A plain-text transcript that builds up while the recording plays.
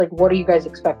Like, what are you guys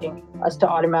expecting us to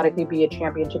automatically be a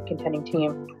championship contending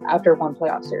team after one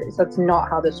playoff series? That's not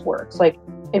how this works. Like,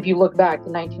 if you look back to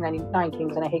 1999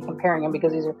 Kings, and I hate comparing them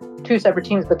because these are two separate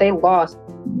teams, but they lost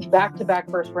back-to-back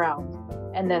first rounds.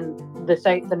 And then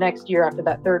the next year after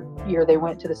that, third year, they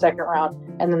went to the second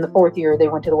round. And then the fourth year, they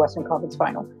went to the Western Conference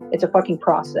Final. It's a fucking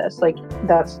process. Like,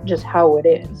 that's just how it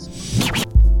is.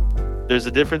 There's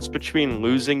a difference between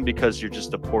losing because you're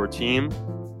just a poor team,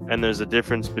 and there's a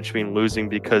difference between losing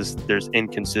because there's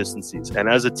inconsistencies. And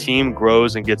as a team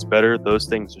grows and gets better, those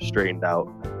things are straightened out.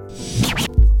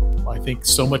 I think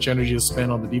so much energy is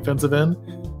spent on the defensive end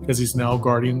because he's now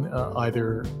guarding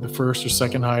either the first or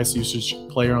second highest usage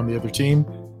player on the other team,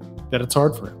 that it's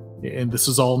hard for him. And this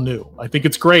is all new. I think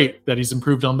it's great that he's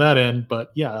improved on that end,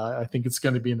 but yeah, I think it's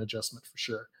going to be an adjustment for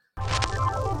sure.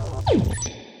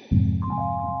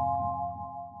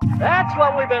 That's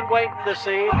what we've been waiting to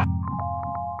see.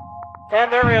 And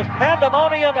there is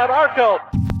pandemonium at Arco.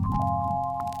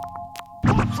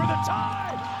 Look for the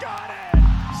tie. Got it.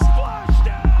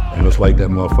 Splashdown. And let's light that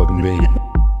motherfucking beam.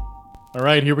 All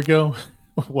right, here we go.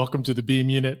 Welcome to the Beam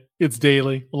Unit. It's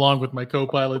Daly, along with my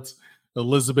co-pilots,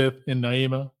 Elizabeth and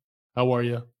Naima. How are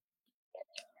you?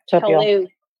 Hello.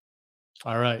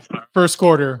 All right. First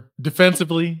quarter,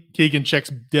 defensively, Keegan checks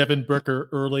Devin Booker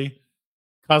early,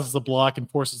 causes a block and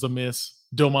forces a miss.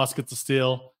 Domas gets a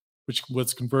steal, which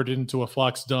was converted into a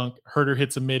Fox dunk. Herter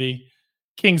hits a midi.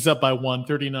 Kings up by 1,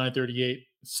 39-38.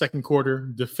 Second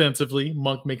quarter, defensively,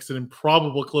 Monk makes an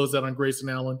improbable closeout on Grayson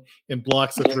Allen and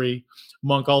blocks a three.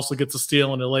 Monk also gets a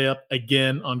steal and a layup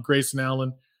again on Grayson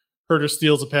Allen. Herter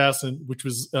steals a pass, which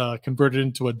was converted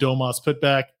into a Domas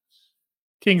putback.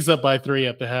 Kings up by 3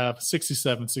 at the half,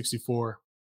 67-64.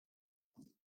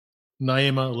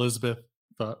 Naima, Elizabeth,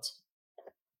 thoughts?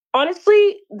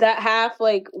 Honestly, that half,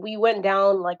 we went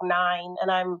down 9,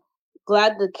 and I'm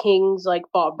glad the Kings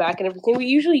fought back and everything. We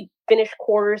usually finish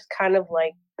quarters kind of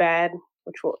bad,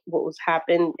 which what was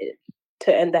happened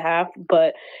to end the half,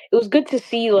 but it was good to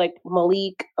see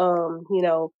Malik,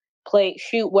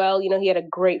 shoot well. He had a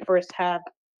great first half.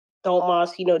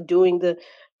 Domas, doing the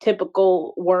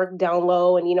typical work down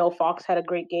low, and Fox had a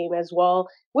great game as well.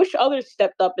 Wish others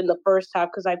stepped up in the first half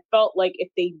because I felt like if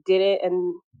they did it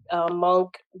and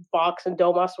Monk, Fox, and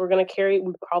Domas were going to carry it,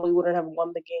 we probably wouldn't have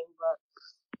won the game. But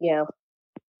yeah.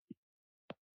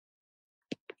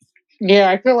 Yeah,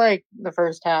 I feel like the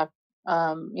first half,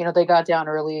 they got down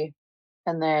early,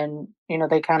 and then,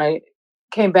 they kind of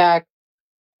came back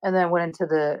and then went into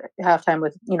the halftime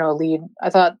with, a lead. I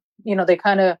thought, they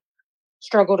kind of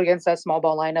struggled against that small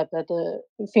ball lineup that the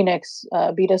Phoenix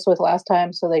beat us with last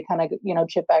time. So they kind of,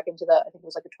 chipped back into that. I think it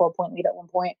was a 12-point lead at one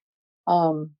point.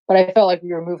 But I felt like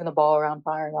we were moving the ball around,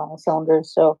 firing on all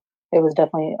cylinders. So it was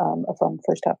definitely a fun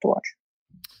first half to watch.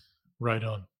 Right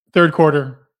on. Third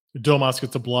quarter, Domas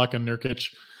gets a block on Nurkic.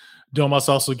 Domas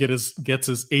also gets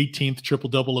his 18th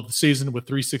triple-double of the season with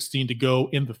 3:16 to go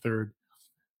in the third.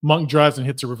 Monk drives and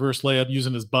hits a reverse layup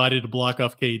using his body to block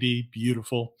off KD.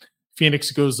 Beautiful.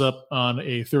 Phoenix goes up on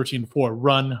a 13-4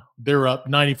 run. They're up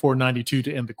 94-92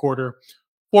 to end the quarter.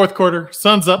 Fourth quarter,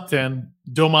 Suns up 10.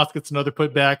 Domas gets another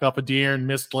putback off a De'Aaron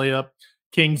missed layup.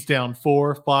 Kings down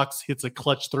 4. Fox hits a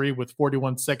clutch 3 with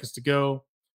 41 seconds to go.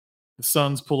 The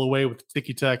Suns pull away with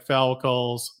ticky-tack foul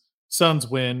calls. Suns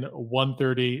win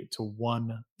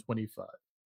 130-125.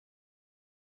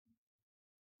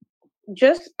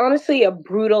 Just honestly a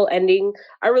brutal ending.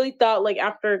 I really thought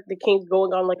after the Kings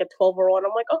going on a 12-1,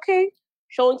 I'm okay,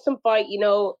 showing some fight,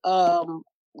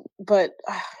 but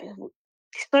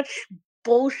such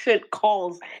bullshit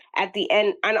calls at the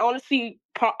end. And honestly,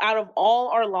 out of all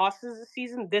our losses this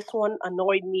season, this one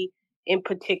annoyed me in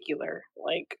particular.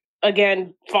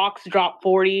 Again, Fox dropped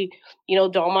 40.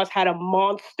 Domas had a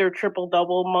monster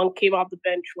triple-double. Monk came off the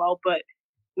bench well, but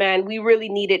man, we really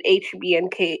needed HB and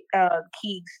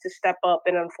Keegs to step up,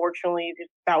 and unfortunately,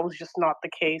 that was just not the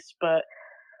case. But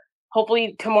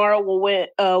hopefully tomorrow we'll win.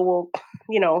 We'll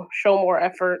show more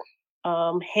effort.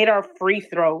 Hit our free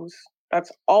throws.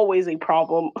 That's always a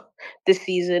problem this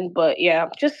season. But yeah,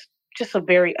 just a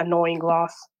very annoying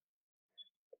loss.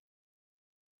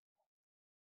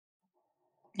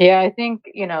 Yeah, I think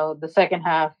the second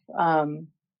half. I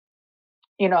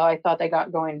thought they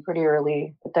got going pretty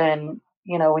early, but then.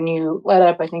 When you let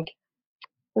up, I think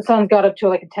the Suns got up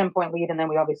to a 10-point lead, and then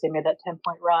we obviously made that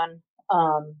 10-point run.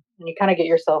 And you kind of get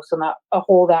yourself a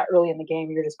hole that early in the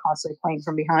game. You're just constantly playing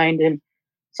from behind, and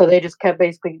so they just kept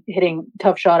basically hitting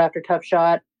tough shot after tough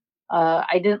shot.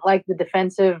 I didn't like the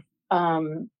defensive,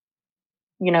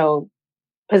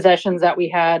 possessions that we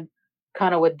had,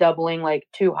 kind of with doubling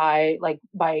too high,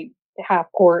 by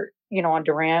half court, on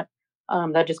Durant.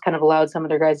 That just kind of allowed some of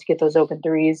their guys to get those open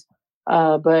threes.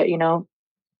 But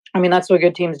I mean, that's what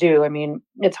good teams do. I mean,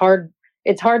 it's hard.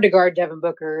 It's hard to guard Devin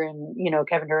Booker and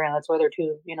Kevin Durant. That's why they're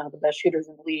two the best shooters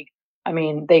in the league. I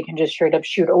mean, they can just straight up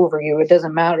shoot over you. It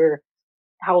doesn't matter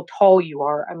how tall you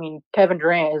are. I mean, Kevin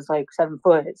Durant is like 7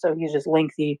 foot, so he's just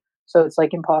lengthy. So it's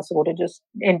like impossible to just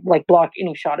block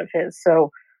any shot of his. So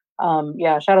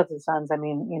yeah, shout out to the Suns. I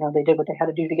mean, they did what they had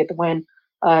to do to get the win.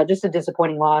 Just a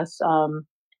disappointing loss.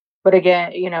 But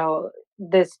again,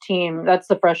 this team, that's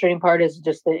the frustrating part, is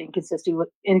just the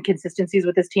inconsistencies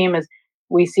with this team. Is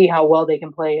we see how well they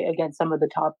can play against some of the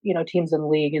top, teams in the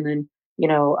league, and then,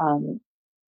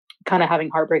 kind of having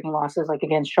heartbreaking losses like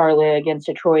against Charlotte, against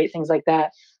Detroit, things like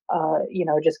that.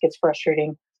 It just gets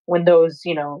frustrating when those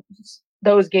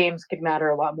games could matter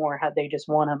a lot more had they just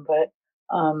won them. But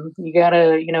you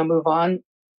gotta, move on.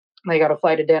 They got to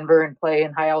fly to Denver and play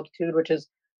in high altitude, which is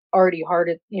already hard,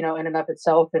 in and of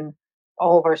itself. And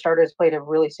all of our starters played a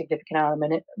really significant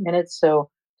amount of minutes. So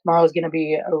tomorrow is going to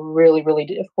be a really, really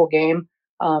difficult game.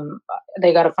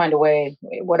 They got to find a way,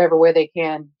 whatever way they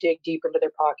can, dig deep into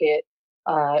their pocket,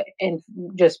 and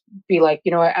just be like,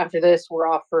 after this, we're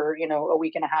off for, a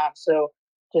week and a half. So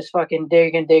just fucking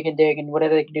dig and dig and dig and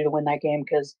whatever they can do to win that game.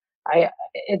 Cause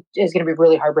it is going to be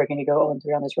really heartbreaking to go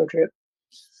 0-3 on this road trip.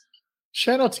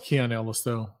 Shout out to Keon Ellis,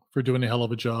 though, for doing a hell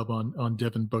of a job on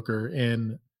Devin Booker.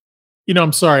 And,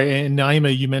 I'm sorry. And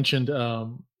Naima, you mentioned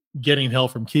getting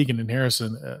help from Keegan and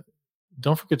Harrison.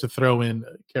 Don't forget to throw in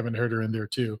Kevin Huerter in there,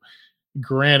 too.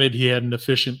 Granted, he had an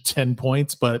efficient 10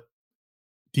 points, but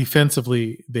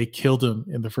defensively, they killed him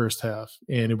in the first half.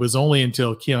 And it was only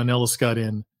until Keon Ellis got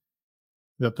in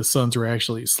that the Suns were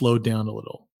actually slowed down a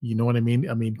little. You know what I mean?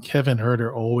 I mean, Kevin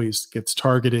Huerter always gets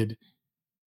targeted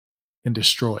and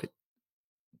destroyed.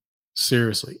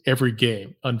 Seriously, every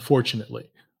game,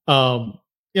 unfortunately. I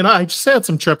just had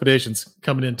some trepidations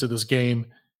coming into this game.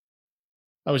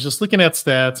 I was just looking at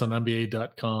stats on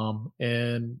NBA.com,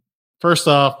 and first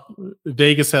off,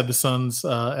 Vegas had the Suns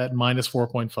at minus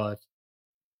 4.5.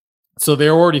 So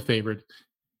they're already favored.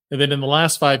 And then in the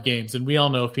last 5 games, and we all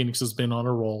know Phoenix has been on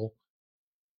a roll.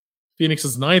 Phoenix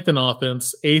is 9th in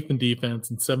offense, 8th in defense,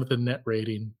 and 7th in net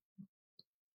rating.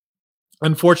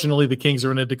 Unfortunately, the Kings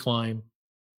are in a decline.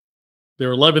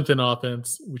 They're 11th in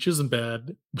offense, which isn't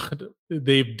bad, but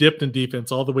they've dipped in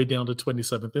defense all the way down to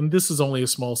 27th. And this is only a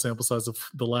small sample size of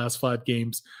the last 5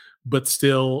 games, but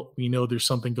still, we know there's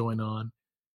something going on.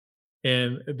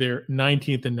 And they're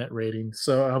 19th in net rating.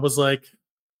 So I was like,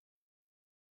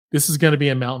 this is going to be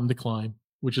a mountain decline,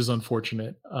 which is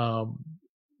unfortunate.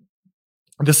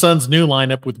 The Suns' new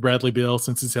lineup with Bradley Beal,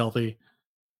 since he's healthy,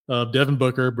 Devin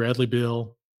Booker, Bradley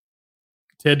Beal,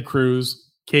 Ted Cruz,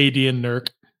 KD, and Nurk.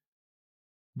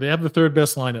 They have the 3rd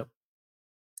best lineup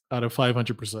out of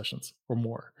 500 possessions or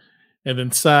more. And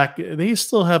then Sac, they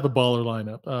still have a baller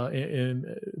lineup.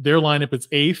 In their lineup, it's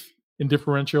 8th in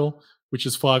differential, which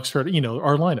is Fox, Huerter,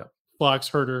 our lineup. Fox,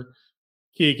 Huerter,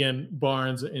 Keegan,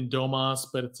 Barnes, and Domas.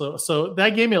 But it's so that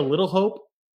gave me a little hope,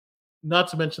 not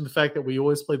to mention the fact that we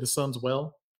always play the Suns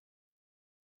well.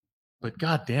 But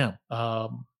goddamn,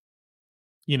 all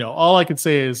I can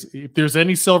say is if there's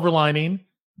any silver lining,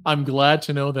 I'm glad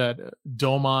to know that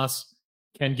Domas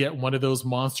can get one of those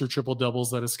monster triple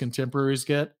doubles that his contemporaries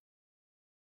get.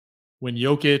 When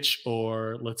Jokic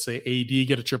or let's say AD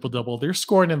get a triple double, they're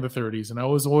scoring in the 30s. And I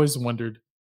always wondered,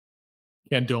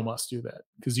 can Domas do that?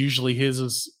 Because usually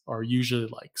are usually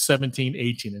like 17,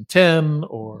 18, and 10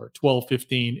 or 12,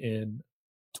 15, and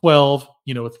 12,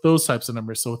 it's those types of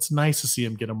numbers. So it's nice to see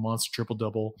him get a monster triple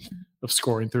double of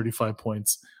scoring 35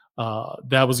 points.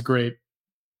 That was great.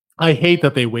 I hate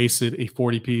that they wasted a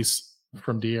 40 piece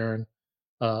from De'Aaron.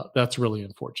 That's really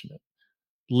unfortunate.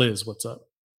 Liz, what's up?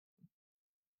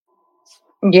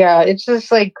 Yeah, it's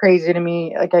just like crazy to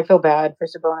me. Like I feel bad for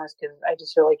Sabonis because I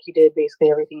just feel like he did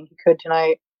basically everything he could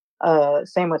tonight.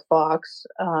 Same with Fox.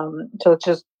 So it's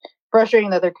just frustrating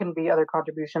that there couldn't be other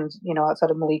contributions,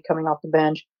 outside of Malik coming off the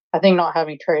bench. I think not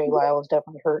having Trey Lyle was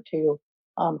definitely hurt too,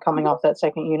 coming off that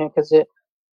second unit because it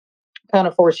kind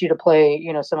of forced you to play,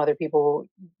 some other people,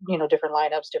 different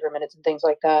lineups, different minutes and things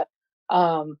like that.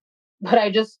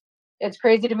 But it's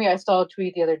crazy to me. I saw a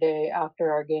tweet the other day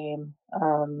after our game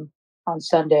on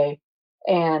Sunday,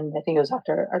 and I think it was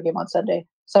after our game on Sunday.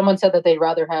 Someone said that they'd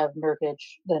rather have Nurkic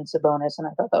than Sabonis, and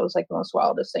I thought that was like the most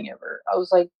wildest thing ever. I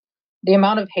was like, the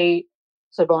amount of hate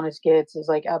Sabonis gets is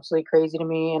like absolutely crazy to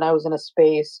me. And I was in a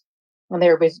space when they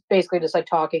were basically just like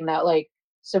talking that like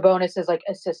Sabonis's like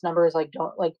assist numbers like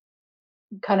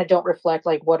don't reflect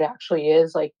like what actually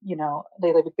is like,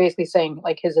 they like basically saying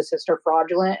like his assists are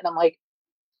fraudulent. And I'm like,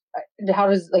 how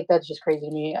does like, that's just crazy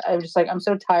to me. I'm just like, I'm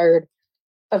so tired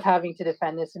of having to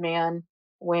defend this man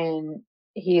when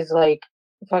he's like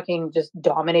fucking just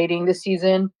dominating this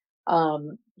season.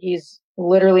 He's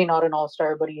literally not an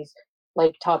all-star, but he's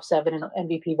like top 7 in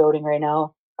MVP voting right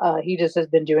now. He just has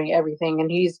been doing everything, and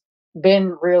he's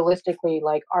been realistically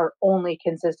like our only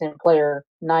consistent player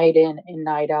night in and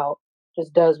night out.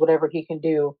 Just does whatever he can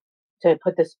do to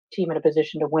put this team in a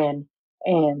position to win.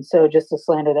 And so just the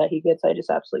slander that he gets, I just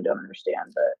absolutely don't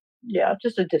understand. But yeah,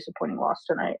 just a disappointing loss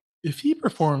tonight. If he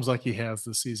performs like he has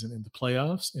this season in the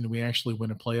playoffs and we actually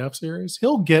win a playoff series,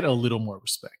 he'll get a little more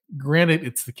respect. Granted,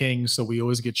 it's the Kings, so we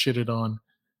always get shitted on,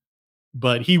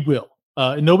 but he will.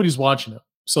 Nobody's watching him.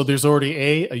 So there's already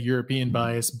a European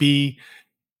bias, B,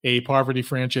 a poverty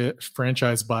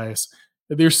franchise bias.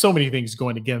 There's so many things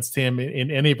going against him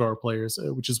in any of our players,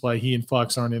 which is why he and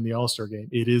Fox aren't in the All-Star game.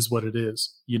 It is what it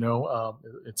is.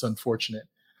 It's unfortunate.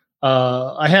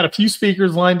 I had a few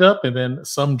speakers lined up and then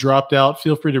some dropped out.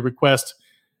 Feel free to request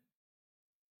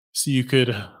so you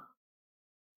could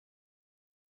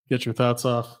get your thoughts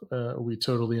off. We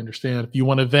totally understand. If you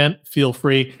want to vent, feel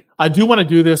free. I do want to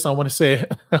do this. I want to say,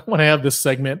 I want to have this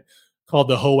segment called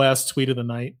the Ho-Ass Tweet of the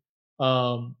Night.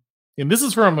 And this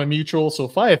is from a mutual. So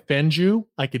if I offend you,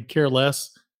 I could care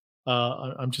less.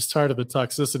 I'm just tired of the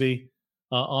toxicity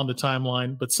on the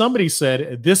timeline. But somebody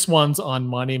said, this one's on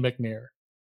Monty McNair.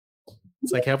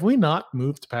 It's like, have we not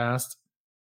moved past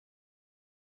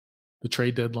the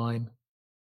trade deadline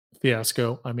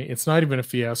fiasco? I mean, it's not even a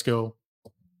fiasco.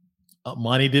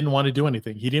 Monty didn't want to do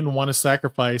anything. He didn't want to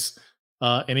sacrifice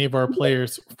any of our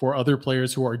players for other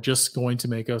players who are just going to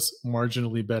make us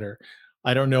marginally better.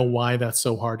 I don't know why that's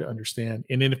so hard to understand.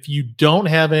 And then if you don't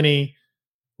have any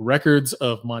records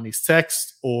of Monty's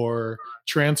text or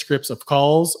transcripts of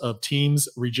calls of teams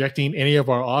rejecting any of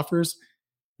our offers,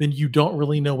 then you don't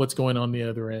really know what's going on the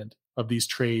other end of these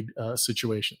trade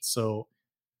situations. So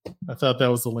I thought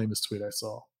that was the lamest tweet I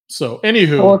saw. So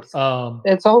anywho,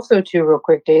 it's also too real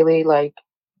quick, Daily, like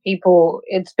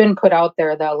it's been put out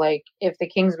there that like if the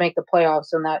Kings make the playoffs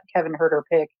and that Kevin Huerter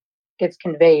pick gets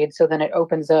conveyed, so then it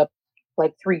opens up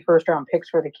like 3 first-round picks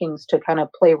for the Kings to kind of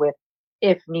play with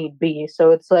if need be.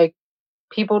 So it's like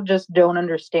people just don't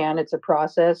understand it's a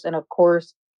process. And of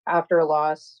course, after a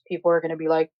loss, people are going to be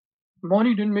like,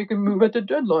 Monty didn't make a move at the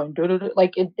deadline.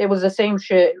 Like it was the same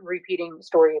shit repeating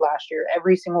story last year.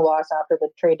 Every single loss after the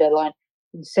trade deadline,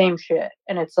 same shit.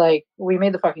 And it's like, we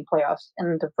made the fucking playoffs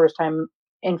and the first time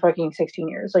in fucking 16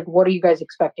 years. Like, what are you guys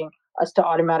expecting? Us to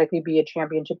automatically be a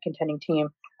championship contending team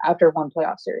after one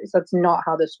playoff series? That's not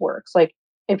how this works. Like,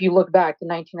 if you look back, the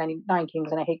 1999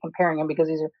 Kings, and I hate comparing them because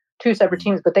these are 2 separate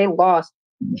teams, but they lost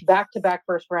back-to-back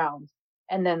first rounds.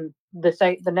 And then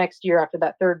the next year after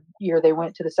that, third year, they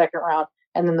went to the second round.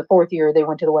 And then the fourth year, they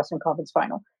went to the Western Conference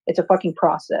Final. It's a fucking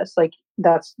process. Like,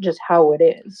 that's just how it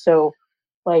is. So,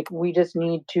 like, we just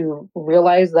need to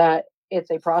realize that it's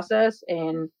a process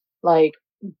and, like,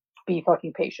 be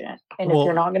fucking patient. And if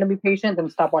you're not going to be patient, then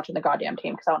stop watching the goddamn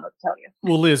team because I don't know what to tell you.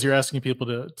 Well, Liz, you're asking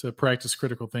people to practice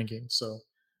critical thinking. So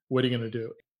what are you going to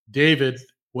do? David,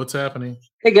 what's happening?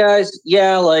 Hey, guys.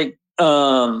 Yeah, like,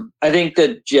 I think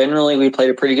that generally we played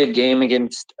a pretty good game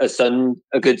against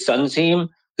a good Suns team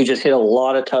who just hit a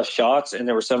lot of tough shots, and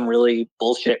there were some really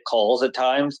bullshit calls at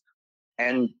times.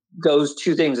 And those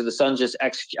 2 things of the Suns just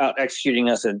executing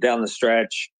us and down the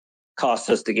stretch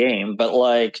cost us the game. But,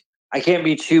 like, I can't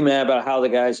be too mad about how the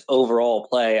guys overall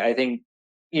play. I think,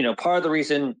 part of the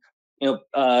reason, the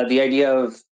idea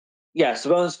of,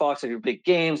 Sabonis, Fox had big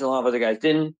games and a lot of other guys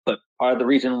didn't, but part of the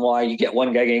reason why you get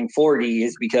one guy getting 40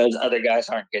 is because other guys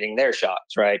aren't getting their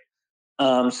shots, right?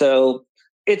 So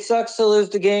it sucks to lose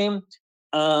the game.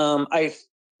 I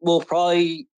will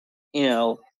probably,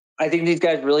 I think these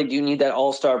guys really do need that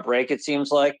all-star break, it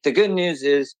seems like. The good news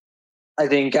is I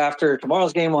think after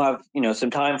tomorrow's game, we'll have, some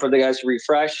time for the guys to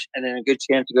refresh and then a good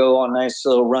chance to go on a nice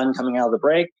little run coming out of the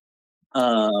break.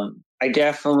 I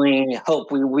definitely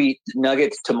hope we beat the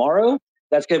Nuggets tomorrow.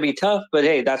 That's going to be tough, but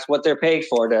hey, that's what they're paid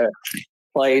for, to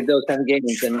play those kind of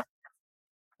games. And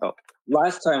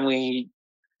last time we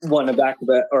won a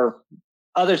back-to-back, or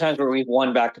other times where we've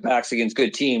won back-to-backs against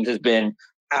good teams, has been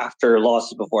after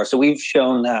losses before. So we've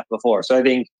shown that before. So I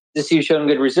think this team's shown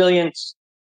good resilience.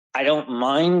 I don't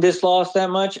mind this loss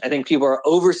that much. I think people are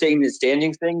overstating the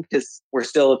standings thing because we're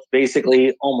still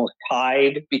basically almost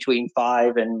tied between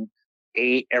 5 and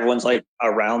 8. Everyone's like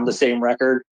around the same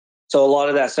record. So a lot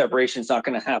of that separation is not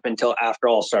going to happen until after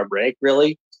All-Star break,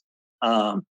 really.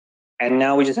 And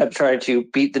now we just have to try to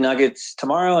beat the Nuggets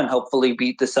tomorrow and hopefully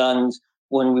beat the Suns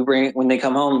when they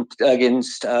come home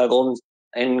against Golden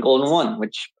 1,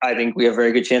 which I think we have a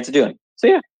very good chance of doing. So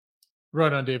yeah.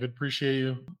 Right on, David. Appreciate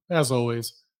you as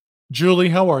always. Julie,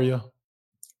 how are you?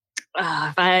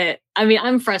 I mean,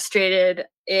 I'm frustrated.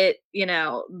 I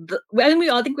think we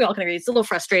all can agree it's a little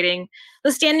frustrating.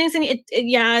 The standings thing,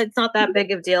 it's not that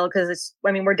big of a deal because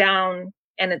we're down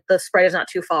and the spread is not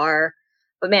too far.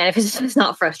 But man, if it's just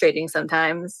not frustrating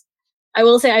sometimes. I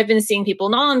will say I've been seeing people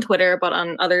not on Twitter but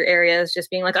on other areas just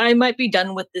being like, I might be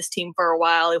done with this team for a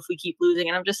while if we keep losing,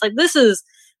 and I'm just like, this is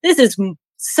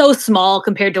so small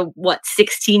compared to what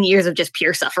 16 years of just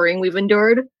pure suffering we've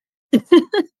endured.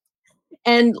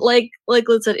 And like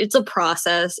Liz said, it's a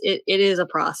process. It is a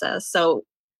process. So,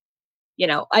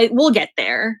 we'll get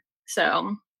there.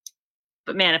 So,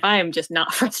 but man, if I am just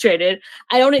not frustrated,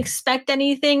 I don't expect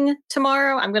anything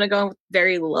tomorrow. I'm going to go with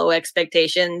very low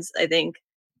expectations. I think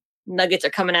Nuggets are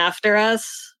coming after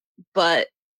us, but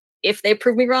if they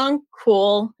prove me wrong,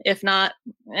 cool. If not,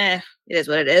 it is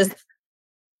what it is.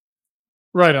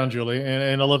 Right on, Julie.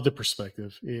 And I love the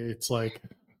perspective. It's like,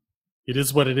 it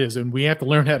is what it is. And we have to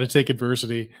learn how to take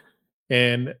adversity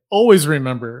and always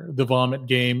remember the vomit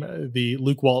game, the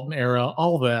Luke Walton era,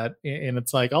 all that. And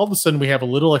it's like all of a sudden we have a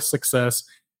little success.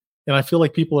 And I feel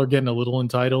like people are getting a little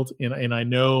entitled. And I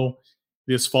know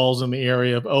this falls in the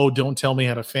area of, oh, don't tell me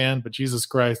how to fan. But Jesus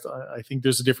Christ, I think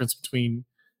there's a difference between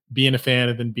being a fan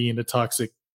and then being a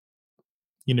toxic,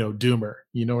 doomer.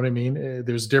 You know what I mean?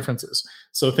 There's differences.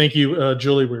 So thank you,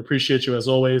 Julie. We appreciate you as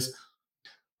always.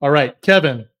 All right,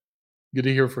 Kevin. Good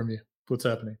to hear from you. What's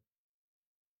happening?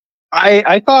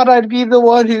 I thought I'd be the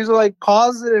one who's like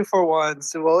positive for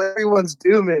once. Well, everyone's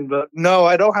dooming, but no,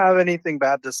 I don't have anything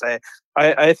bad to say.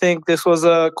 I think this was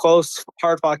a close,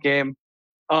 hard-fought game.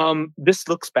 This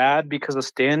looks bad because of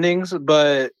standings,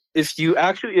 but if you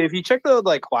check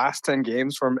the last 10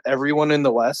 games from everyone in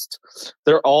the West,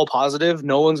 they're all positive.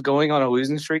 No one's going on a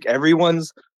losing streak.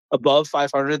 Everyone's above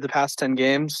 500 the past 10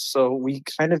 games, so we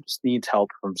kind of just need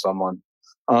help from someone.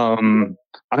 I'm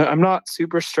not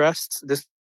super stressed. This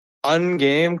fun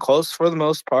game, close for the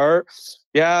most part.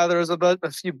 Yeah, there was a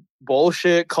few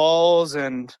bullshit calls,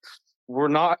 and we're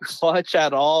not clutch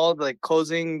at all. Like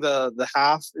closing the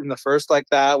half in the first like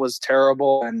that was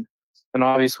terrible, and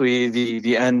obviously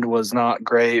the end was not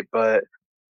great. But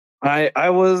I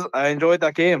enjoyed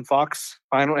that game. Fox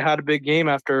finally had a big game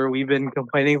after we've been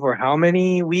complaining for how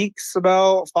many weeks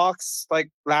about Fox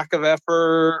lack of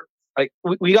effort.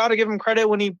 We got to give him credit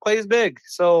when he plays big.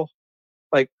 So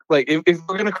if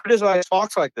we're gonna criticize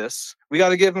Fox like this, we got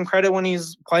to give him credit when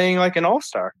he's playing like an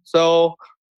all-star. So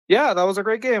yeah, that was a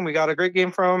great game. We got a great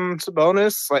game from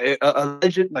Sabonis, a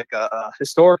legend, a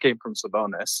historic game from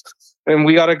Sabonis, and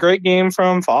we got a great game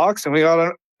from Fox, and we got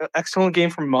an excellent game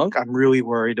from Monk. I'm really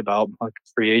worried about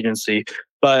Monk's free agency,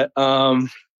 but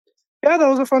yeah, that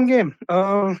was a fun game.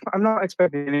 I'm not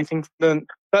expecting anything from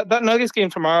that Nuggets game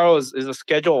tomorrow is a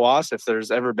schedule loss if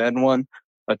there's ever been one.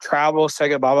 A travel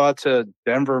Segababa to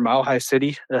Denver, Mile High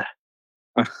City.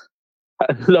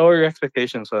 Lower your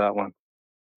expectations for that one.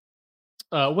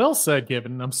 Well said,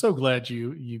 Kevin. I'm so glad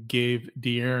you gave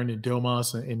De'Aaron and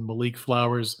Domas and Malik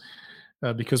flowers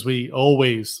because we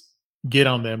always get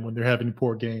on them when they're having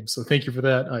poor games. So thank you for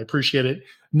that. I appreciate it.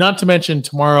 Not to mention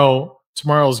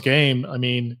tomorrow's game. I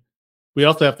mean, we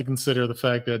also have to consider the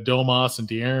fact that Domas and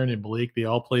De'Aaron and Malik, they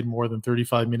all played more than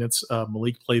 35 minutes.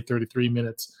 Malik played 33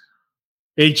 minutes.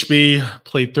 HB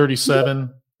played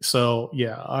 37. So,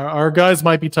 yeah, our guys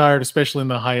might be tired, especially in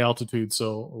the high altitude.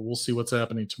 So we'll see what's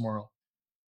happening tomorrow.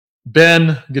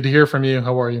 Ben, good to hear from you.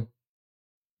 How are you?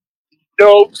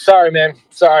 No, sorry, man.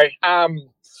 Sorry.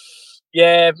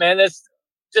 Yeah, man, that's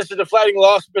just a deflating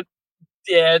loss. But,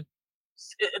 yeah,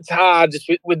 it's hard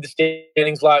just with the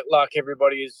standings like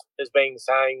everybody has been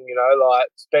saying,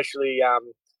 especially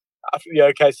after the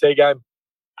OKC game.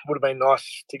 Would have been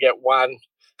nice to get one.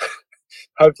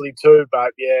 Hopefully two,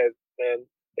 but yeah, man,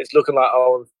 it's looking like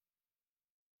 0-3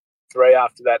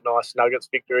 after that nice Nuggets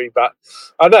victory. But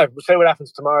I don't know, we'll see what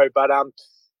happens tomorrow. But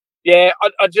yeah,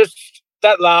 I just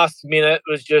that last minute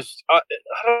was just I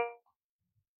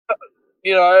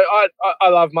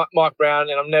love Mike Brown,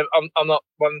 and I'm not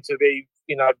wanting to be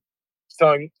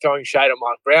throwing shade at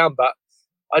Mike Brown, but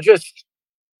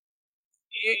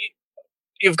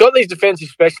you've got these defensive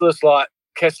specialists like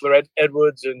Kessler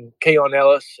Edwards and Keon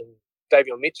Ellis and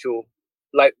Davion Mitchell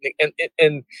late,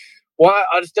 and why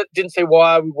I just didn't see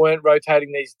why we weren't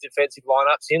rotating these defensive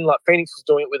lineups in. Like Phoenix was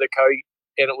doing it with a Cody,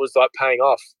 and it was paying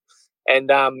off. And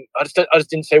I just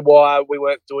didn't see why we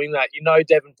weren't doing that.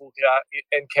 Devin Booker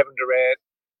and Kevin Durant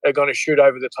are going to shoot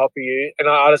over the top of you, and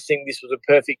I just think this was a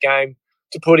perfect game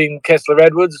to put in Kessler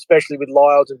Edwards, especially with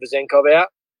Lyles and Vezenkov out.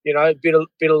 Bit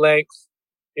of length,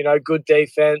 good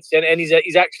defense, and he's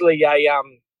actually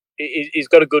he's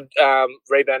got a good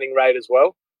rebounding rate as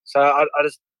well. So I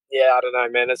just yeah, I don't know,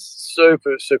 man. It's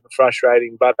super, super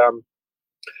frustrating. But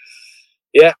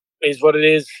yeah, is what it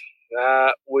is.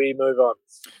 We move on.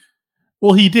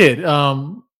 Well, he did.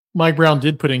 Mike Brown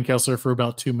did put in Kessler for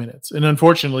about 2 minutes, and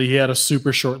unfortunately, he had a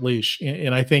super short leash,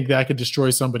 and I think that could destroy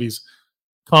somebody's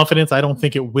confidence. I don't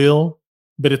think it will,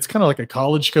 but it's kind of like a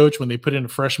college coach when they put in a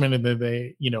freshman and then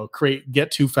they,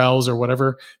 get 2 fouls or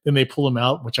whatever, then they pull him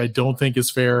out, which I don't think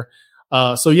is fair.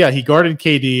 So yeah, he guarded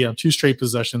KD on 2 straight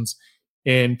possessions,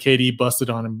 and KD busted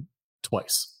on him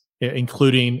twice,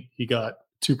 including he got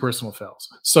 2 personal fouls.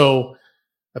 So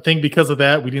I think because of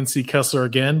that, we didn't see Kessler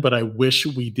again, but I wish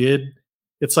we did.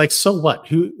 It's like, so what?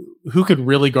 Who could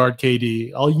really guard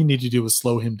KD? All you need to do is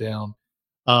slow him down.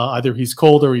 Either he's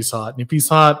cold or he's hot. And if he's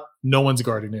hot, no one's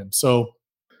guarding him. So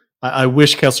I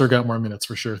wish Kessler got more minutes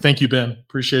for sure. Thank you, Ben.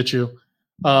 Appreciate you.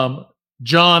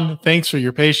 John, thanks for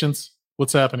your patience.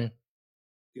 What's happening?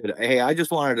 Good. Hey, I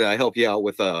just wanted to help you out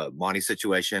with a Monty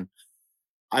situation.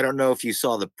 I don't know if you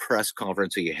saw the press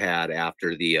conference that you had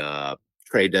after the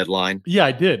trade deadline. Yeah,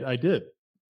 I did.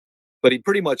 But he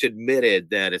pretty much admitted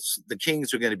that the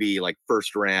Kings are going to be like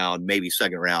first round, maybe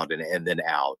second round, and then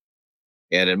out.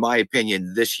 And in my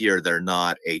opinion, this year they're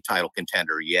not a title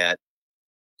contender yet.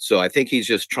 So I think he's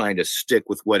just trying to stick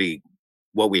with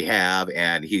what we have,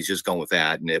 and he's just going with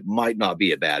that. And it might not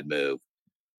be a bad move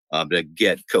to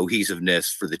get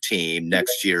cohesiveness for the team.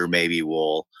 Next year, maybe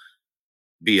we'll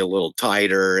be a little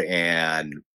tighter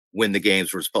and win the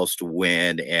games we're supposed to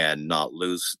win and not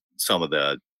lose some of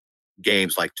the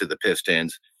games like to the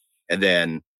Pistons, and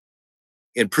then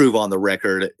improve on the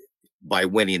record by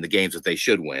winning the games that they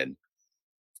should win.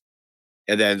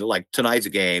 And then like tonight's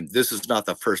game, this is not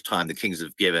the first time the Kings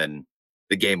have given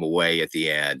the game away at the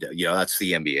end. That's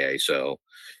the NBA. So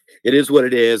it is what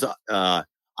it is. I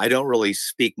don't really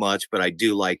speak much, but I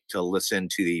do like to listen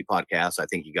to the podcast. I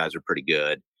think you guys are pretty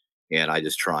good. And I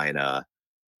just try and,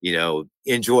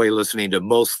 enjoy listening to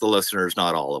most of the listeners,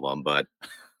 not all of them, but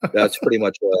that's pretty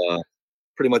much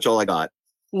all I got.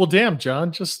 Well, damn,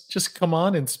 John, just come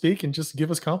on and speak and just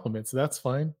give us compliments. That's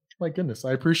fine. My goodness,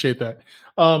 I appreciate that.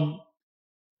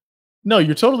 No,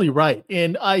 you're totally right.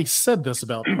 And I said this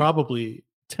about probably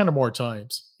 10 or more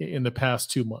times in the past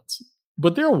 2 months.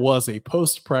 But there was a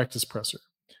post-practice presser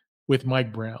with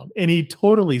Mike Brown, and he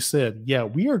totally said, yeah,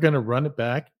 we are going to run it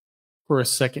back for a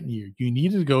second year. You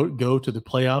need to go to the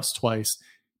playoffs twice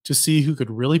to see who could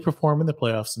really perform in the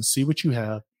playoffs and see what you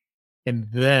have, and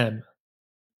then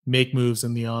make moves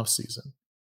in the offseason.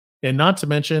 And not to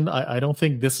mention, I don't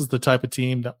think this is the type of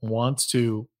team that wants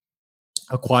to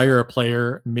acquire a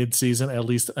player mid-season, at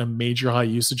least a major high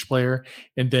usage player,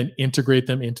 and then integrate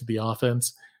them into the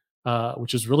offense,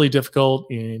 which is really difficult.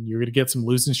 And you're going to get some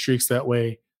losing streaks that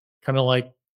way, kind of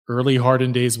like early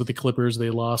Harden days with the Clippers. They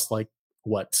lost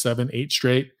 7, 8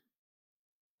 straight.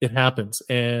 It happens.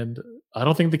 And I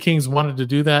don't think the Kings wanted to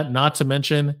do that. Not to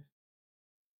mention,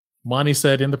 Monty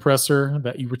said in the presser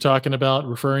that you were talking about,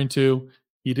 referring to,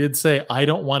 he did say, I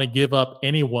don't want to give up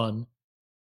anyone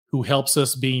who helps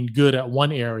us being good at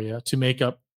one area to make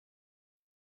up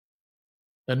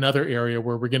another area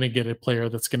where we're going to get a player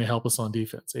that's going to help us on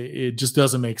defense. It just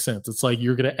doesn't make sense. It's like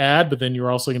you're going to add, but then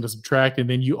you're also going to subtract, and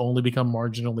then you only become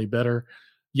marginally better.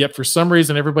 Yet for some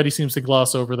reason, everybody seems to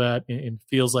gloss over that and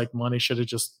feels like Monty should have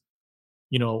just,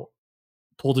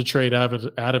 pulled a trade out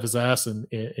of his ass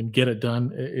and get it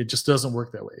done. It just doesn't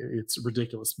work that way. It's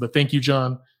ridiculous. But thank you,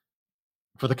 John,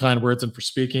 for the kind words and for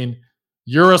speaking.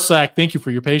 Eurosack, thank you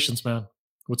for your patience, man.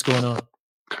 What's going on?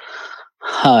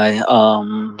 Hi.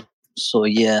 So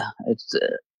yeah,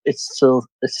 it's still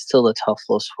a tough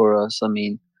loss for us. I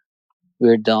mean,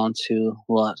 we're down to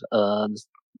what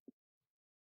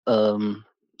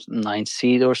 9th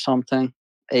seed or something,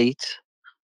 8,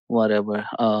 whatever.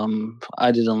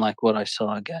 I didn't like what I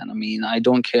saw again. I mean, I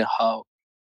don't care how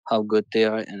good they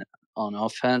are on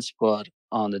offense, but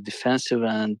on the defensive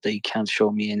end, they can't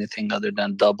show me anything other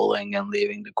than doubling and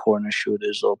leaving the corner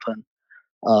shooters open.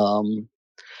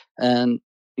 And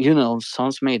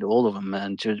Suns made all of them,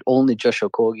 man. Only Josh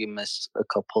Okogie missed a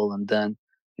couple, and then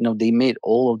they made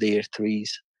all of their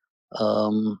threes.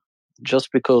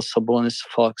 Just because Sabonis,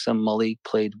 Fox, and Malik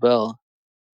played well,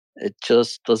 it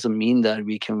just doesn't mean that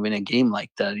we can win a game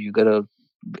like that.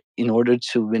 In order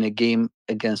to win a game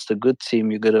against a good team,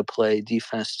 you gotta play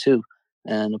defense too.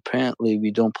 And apparently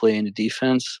we don't play any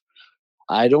defense.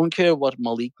 I don't care what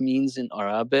Malik means in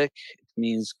Arabic. It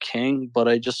means king, but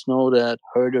I just know that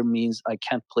herder means I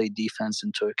can't play defense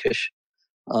in Turkish.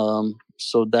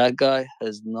 So that guy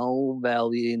has no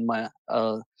value in my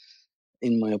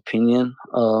opinion.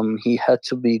 He had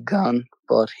to be gone,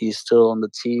 but he's still on the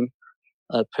team.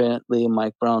 Apparently,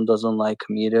 Mike Brown doesn't like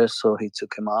him either, so he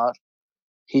took him out.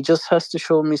 He just has to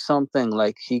show me something.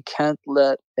 Like, he can't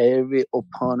let every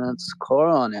opponent score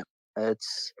on him.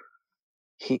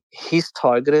 He's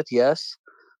targeted, yes,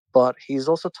 but he's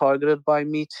also targeted by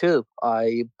me too.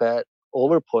 I bet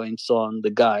over points on the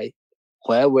guy,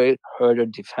 whoever Herder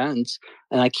defends,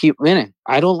 and I keep winning.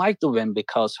 I don't like to win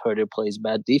because Herder plays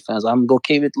bad defense. I'm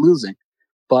okay with losing,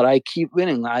 but I keep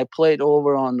winning. I played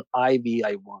over on Ivy,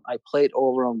 I won. I played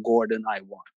over on Gordon, I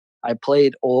won. I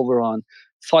played over on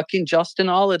fucking Justin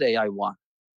Holiday, I won.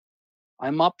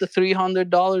 I'm up to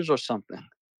 $300 or something.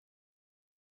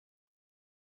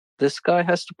 This guy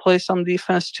has to play some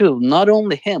defense too. Not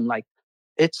only him. Like,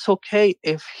 it's okay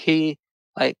if he,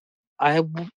 like,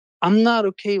 I'm not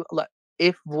okay. Like,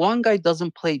 if one guy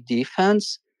doesn't play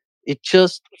defense, it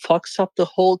just fucks up the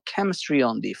whole chemistry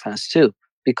on defense too,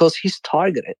 because he's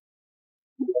targeted.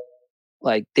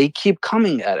 Like, they keep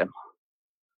coming at him.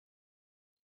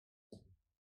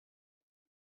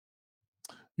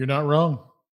 You're not wrong.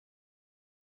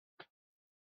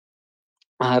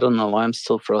 I don't know. I'm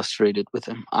still frustrated with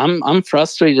him. I'm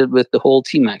frustrated with the whole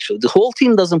team, actually. The whole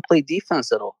team doesn't play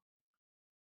defense at all.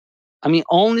 I mean,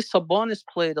 only Sabonis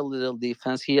played a little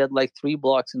defense. He had like 3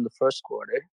 blocks in the first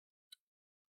quarter.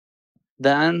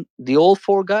 Then the all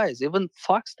 4 guys, even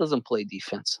Fox doesn't play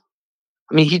defense.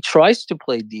 I mean, he tries to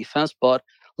play defense, but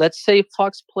let's say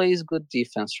Fox plays good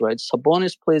defense, right?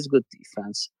 Sabonis plays good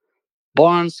defense.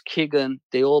 Barnes, Keegan,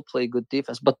 they all play good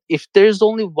defense. But if there's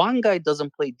only one guy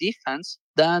doesn't play defense,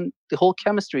 then the whole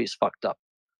chemistry is fucked up.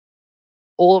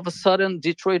 All of a sudden,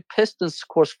 Detroit Pistons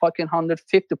scores fucking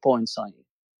 150 points on you.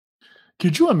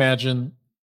 Could you imagine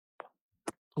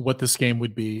what this game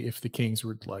would be if the Kings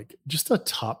were like just a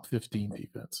top 15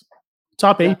 defense?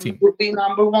 Top 18. Would be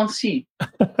number 1 seed.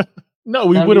 No,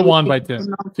 we would have won by 10.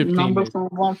 15 Number maybe.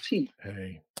 1 seed.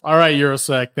 Hey. All right,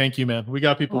 Eurosec. Thank you, man. We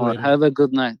got people waiting. Have a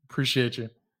good night. Appreciate you.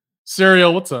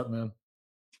 Serial, what's up, man?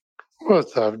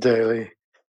 What's up, Daily?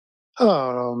 I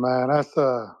don't know, man. It's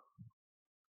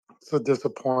a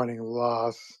disappointing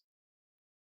loss.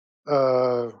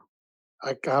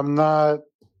 I'm not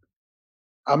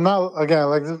again,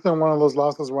 like, this has been one of those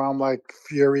losses where I'm like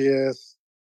furious,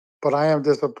 but I am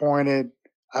disappointed.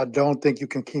 I don't think you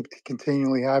can keep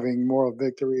continually having moral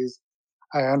victories.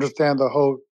 I understand the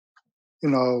whole,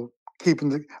 keeping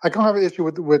the. I don't have an issue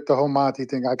with the whole Monty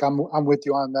thing. Like, I'm with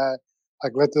you on that.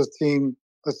 Like, let's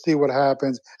see what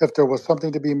happens. If there was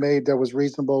something to be made that was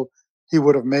reasonable, he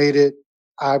would have made it.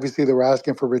 Obviously, they were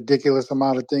asking for ridiculous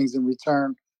amount of things in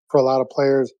return for a lot of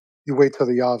players. You wait till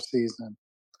the off season.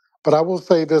 But I will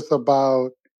say this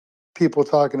about people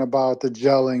talking about the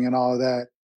gelling and all that.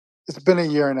 It's been a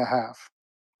year and a half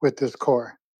with this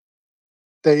core.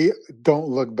 They don't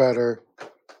look better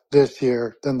this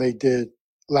year than they did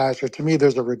last year. To me,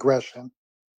 there's a regression.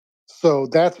 So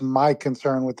that's my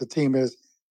concern with the team is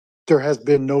there has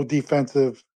been no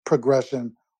defensive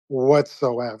progression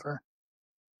whatsoever.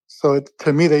 So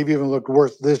to me, they've even looked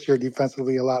worse this year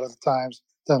defensively a lot of the times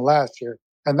than last year.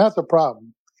 And that's a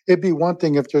problem. It'd be one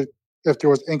thing if there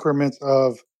was increments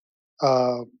of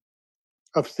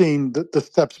seeing the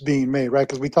steps being made, right?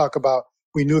 Because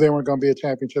we knew they weren't going to be a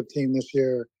championship team this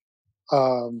year.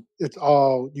 It's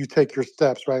all you take your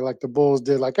steps, right? Like the Bulls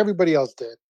did, like everybody else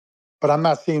did. But I'm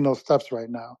not seeing those steps right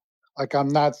now. Like, I'm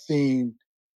not seeing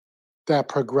that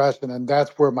progression, and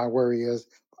that's where my worry is.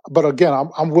 But again,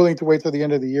 I'm willing to wait till the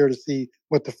end of the year to see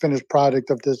what the finished product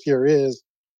of this year is,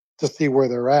 to see where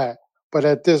they're at. But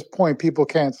at this point, people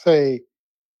can't say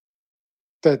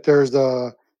that there's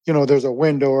a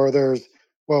window or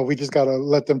we just got to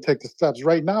let them take the steps.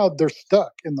 Right now, they're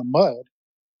stuck in the mud.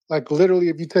 Like, literally,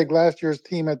 if you take last year's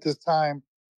team at this time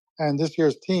and this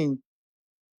year's team,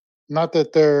 not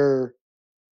that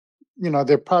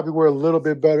they probably were a little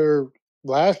bit better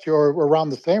last year or around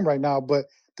the same right now, but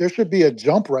there should be a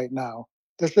jump right now.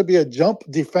 There should be a jump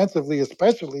defensively,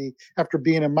 especially after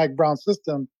being in Mike Brown's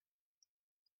system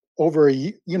over a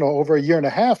year and a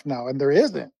half now, and there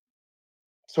isn't.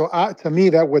 So to me,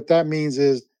 what that means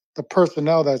is the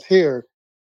personnel that's here,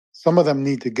 some of them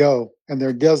need to go, and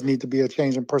there does need to be a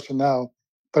change in personnel.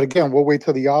 But again, we'll wait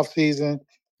till the off season.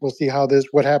 We'll see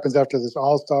what happens after this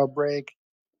All-Star break.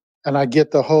 And I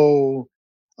get the whole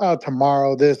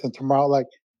tomorrow this and tomorrow, like,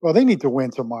 well, they need to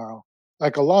win tomorrow.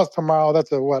 Like, a loss tomorrow,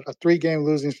 that's a 3-game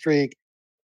losing streak.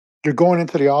 You're going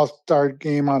into the All-Star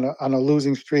game on a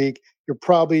losing streak. You're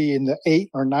probably in the 8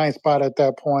 or 9 spot at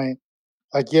that point.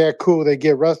 Like, yeah, cool, they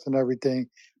get rest and everything.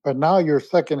 But now your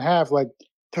second half, like,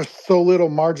 there's so little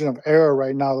margin of error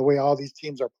right now, the way all these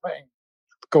teams are playing.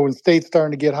 Golden State's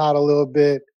starting to get hot a little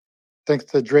bit, thanks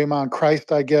to Draymond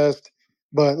Christ, I guess.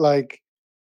 But, like,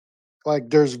 like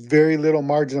there's very little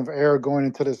margin of error going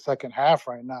into the second half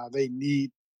right now. They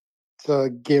need to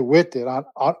get with it on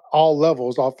all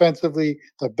levels, offensively,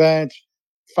 the bench,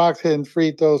 Fox hitting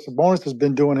free throws. Sabonis has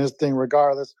been doing his thing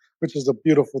regardless, which is a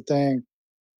beautiful thing.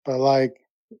 But like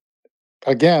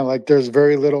again, like there's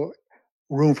very little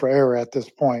room for error at this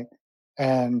point.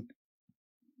 And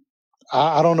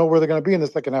I don't know where they're going to be in the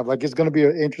second half. Like it's going to be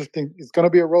it's going to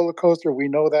be a roller coaster. We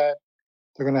know that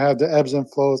they're going to have the ebbs and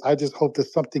flows. I just hope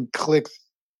that something clicks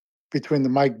between the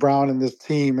Mike Brown and this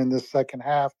team in this second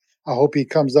half. I hope he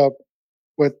comes up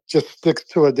with just sticks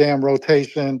to a damn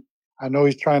rotation. I know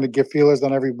he's trying to get feelers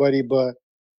on everybody, but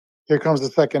here comes the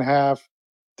second half.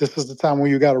 This is the time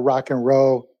when you got to rock and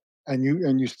roll, and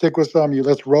you stick with some. You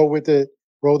let's roll with it,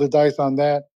 roll the dice on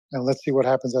that, and let's see what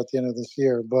happens at the end of this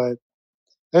year. But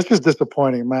that's just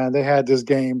disappointing, man. They had this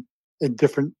game in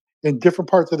different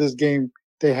parts of this game.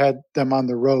 They had them on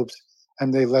the ropes,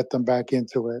 and they let them back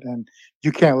into it. And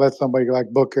you can't let somebody like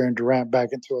Booker and Durant back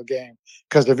into a game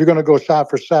because if you're going to go shot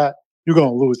for shot, you're going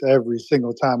to lose every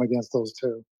single time against those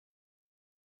two.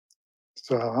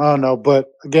 So I don't know,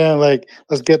 but again, like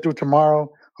let's get through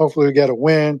tomorrow. Hopefully, we get a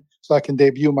win so I can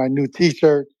debut my new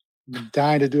T-shirt. I'm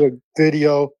dying to do a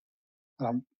video,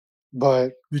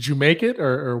 but did you make it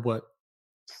or what?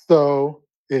 So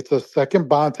it's a second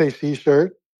Bonte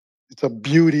T-shirt. It's a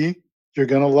beauty. You're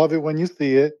gonna love it when you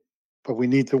see it, but we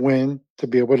need to win to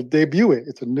be able to debut it.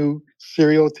 It's a new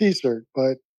serial T-shirt,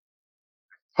 but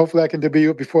hopefully I can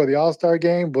debut it before the All-Star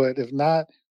game. But if not,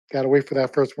 gotta wait for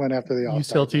that first win after the All-Star. You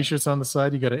sell game. T-shirts on the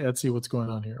side. You got to Etsy. What's going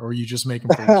on here, or you just make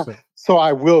them for yourself? So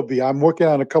I will be. I'm working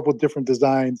on a couple different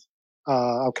designs.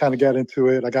 I'll kind of get into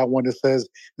it. I got one that says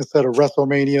instead of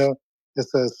WrestleMania, it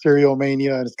says Serial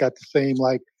Mania, and it's got the same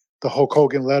like the Hulk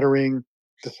Hogan lettering,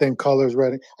 the same colors.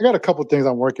 Ready. I got a couple things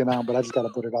I'm working on, but I just got to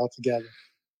put it all together.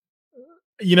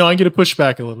 I'm going to push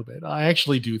back a little bit. I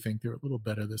actually do think they're a little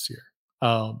better this year.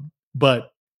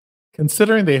 But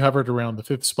considering they hovered around the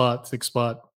 5th spot, 6th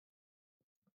spot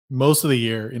most of the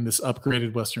year in this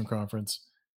upgraded Western Conference,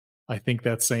 I think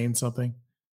that's saying something.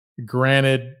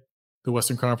 Granted, the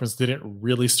Western Conference didn't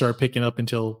really start picking up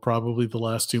until probably the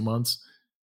last 2 months.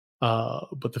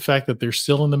 But the fact that they're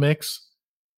still in the mix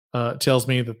tells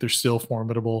me that they're still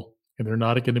formidable and they're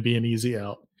not going to be an easy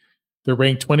out. They're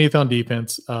ranked 20th on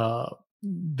defense.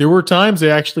 There were times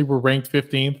they actually were ranked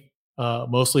 15th,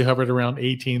 mostly hovered around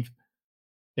 18th.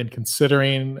 And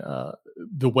considering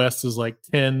the West is like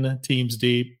 10 teams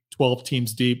deep, 12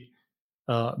 teams deep,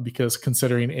 because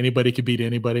considering anybody could beat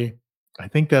anybody, I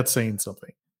think that's saying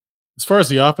something. As far as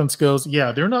the offense goes,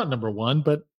 yeah, they're not number one,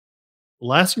 but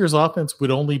last year's offense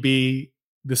would only be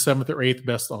the 7th or 8th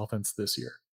best offense this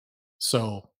year.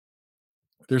 So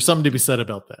there's something to be said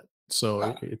about that.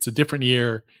 So it's a different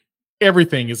year.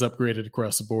 Everything is upgraded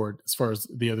across the board as far as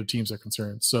the other teams are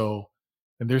concerned. So,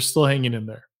 and they're still hanging in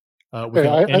there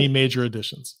without any major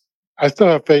additions. I still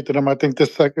have faith in them. I think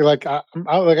this second, like I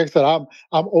said, I'm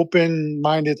open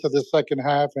minded to the second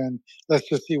half, and let's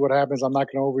just see what happens. I'm not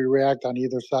going to overreact on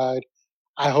either side.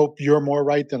 I hope you're more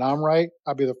right than I'm right.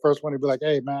 I'll be the first one to be like,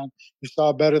 "Hey, man, you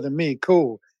saw better than me.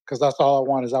 Cool," because that's all I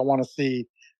want is I want to see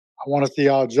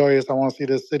all joyous. I want to see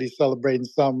this city celebrating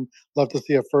something. Love to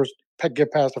see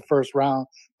get past the first round.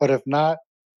 But if not,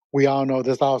 we all know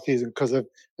this offseason, because if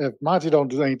Monty don't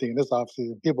do anything in this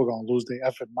offseason, people are going to lose their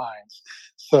effing minds.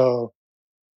 So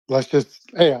let's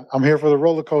I'm here for the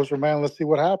roller coaster, man. Let's see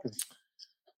what happens.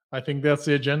 I think that's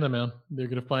the agenda, man. They're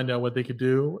going to find out what they could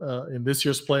do in this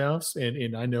year's playoffs.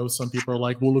 And I know some people are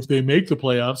like, well, if they make the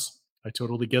playoffs, I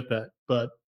totally get that.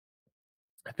 But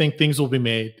I think things will be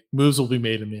made. Moves will be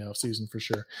made in the offseason for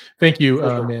sure. Thank you,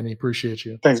 sure. Manny. Appreciate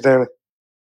you. Thanks, David.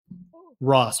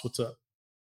 Ross, what's up?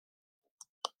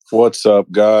 What's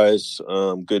up, guys?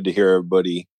 Good to hear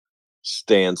everybody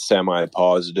staying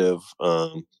semi-positive.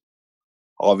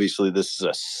 Obviously, this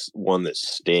is one that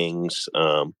stings,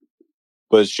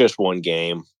 but it's just one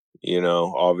game.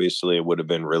 Obviously, it would have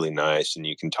been really nice, and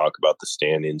you can talk about the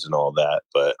standings and all that,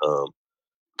 but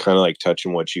kind of like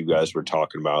touching what you guys were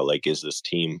talking about, like, is this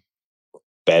team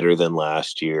better than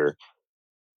last year?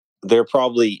 They're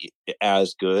probably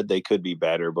as good. They could be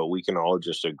better, but we can all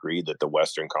just agree that the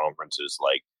Western Conference is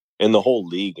like, in the whole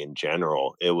league in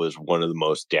general, it was one of the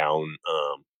most down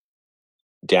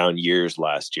years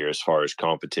last year as far as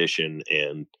competition.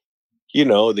 And,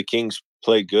 the Kings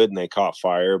played good and they caught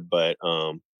fire, but,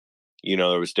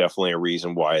 there was definitely a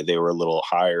reason why they were a little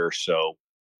higher. So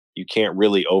you can't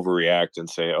really overreact and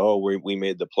say, oh, we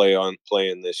made the play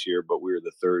in this year, but we were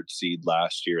the 3rd seed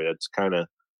last year. That's kind of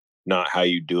not how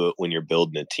you do it when you're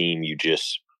building a team. You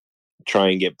just try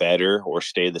and get better or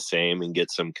stay the same and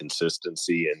get some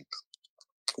consistency. And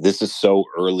this is so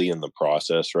early in the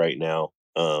process right now.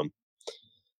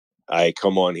 I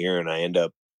come on here and I end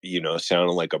up,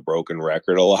 sounding like a broken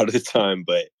record a lot of the time,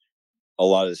 but a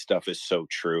lot of the stuff is so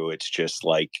true. It's just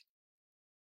like,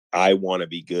 I want to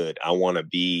be good. I want to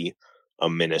be a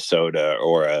Minnesota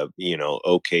or a,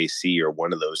 OKC or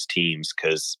one of those teams,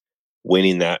 because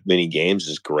winning that many games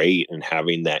is great and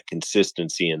having that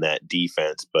consistency and that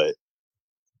defense. But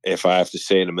if I have to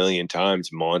say it a million times,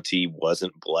 Monty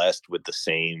wasn't blessed with the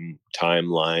same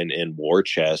timeline and war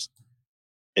chest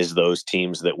as those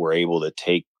teams that were able to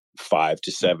take 5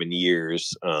 to 7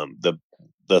 years.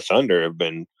 The Thunder have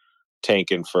been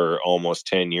tanking for almost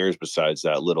 10 years besides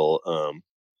that little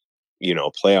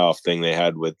playoff thing they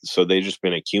had with, so they just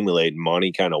been accumulating.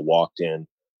 Monty kind of walked in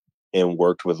and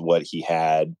worked with what he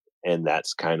had, and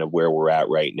that's kind of where we're at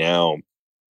right now.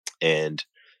 And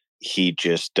he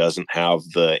just doesn't have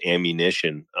the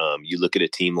ammunition. You look at a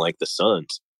team like the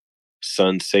Suns.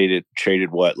 Suns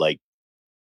traded what, like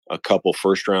a couple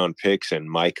first round picks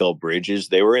and Michael Bridges.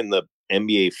 They were in the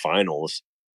NBA Finals,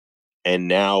 and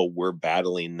now we're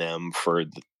battling them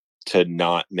to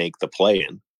not make the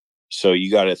play-in. So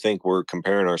you got to think we're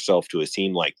comparing ourselves to a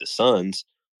team like the Suns.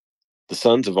 The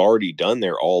Suns have already done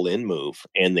their all-in move,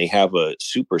 and they have a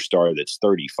superstar that's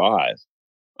 35.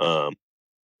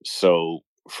 So,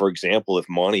 for example, if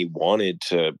Monty wanted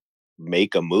to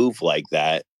make a move like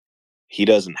that, he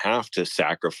doesn't have to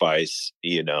sacrifice,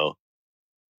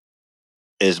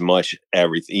 as much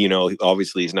everything.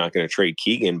 Obviously he's not going to trade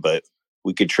Keegan, but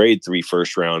we could trade 3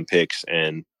 first-round picks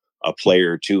and a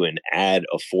player or two and add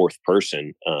a fourth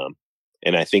person.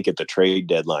 And I think at the trade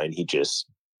deadline, he just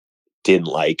didn't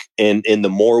like. And the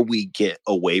more we get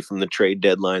away from the trade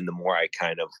deadline, the more I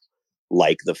kind of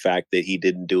like the fact that he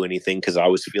didn't do anything, because I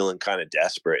was feeling kind of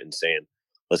desperate and saying,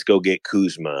 let's go get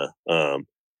Kuzma.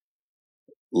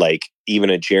 Like even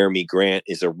a Jeremy Grant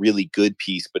is a really good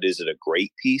piece, but is it a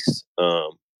great piece?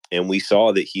 And we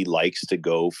saw that he likes to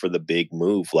go for the big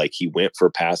move. Like he went for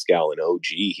Pascal and OG.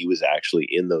 He was actually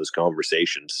in those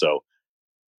conversations. So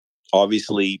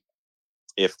obviously,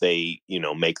 if they,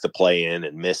 make the play in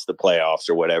and miss the playoffs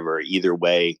or whatever, either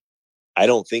way, I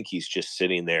don't think he's just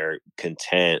sitting there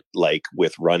content, like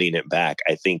with running it back.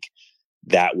 I think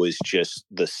that was just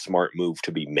the smart move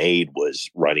to be made, was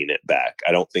running it back.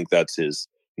 I don't think that's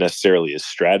necessarily his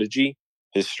strategy.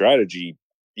 His strategy,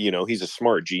 he's a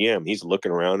smart GM. He's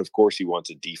looking around. Of course he wants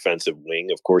a defensive wing.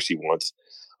 Of course he wants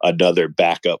another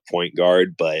backup point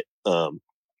guard, but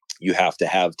you have to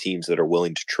have teams that are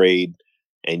willing to trade,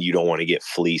 and you don't want to get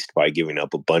fleeced by giving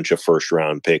up a bunch of first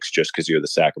round picks just because you're the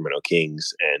Sacramento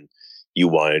Kings and you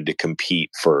wanted to compete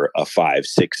for a 5-6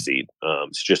 seed.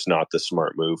 It's just not the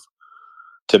smart move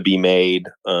to be made.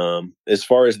 As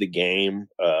far as the game,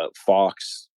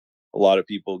 Fox, a lot of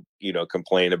people,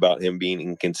 complain about him being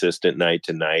inconsistent night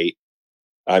to night.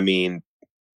 I mean,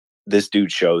 this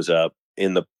dude shows up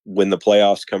when the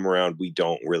playoffs come around. We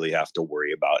don't really have to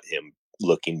worry about him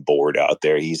looking bored out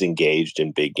there. He's engaged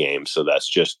in big games, so that's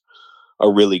just a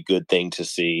really good thing to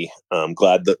see.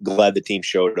 Glad the team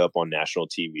showed up on national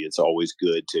TV. It's always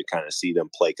good to kind of see them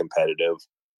play competitive.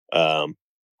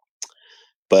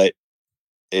 But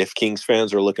if Kings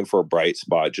fans are looking for a bright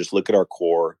spot, just look at our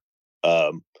core.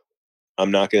 I'm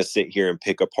not going to sit here and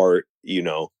pick apart,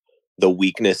 the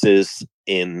weaknesses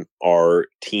in our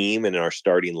team and our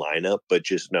starting lineup, but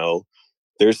just know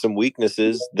there's some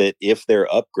weaknesses that if they're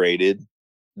upgraded,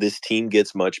 this team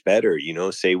gets much better.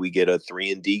 Say we get a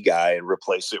 3-and-D guy and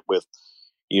replace it with,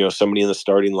 somebody in the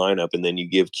starting lineup, and then you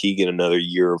give Keegan another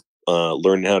year of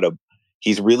learning how to.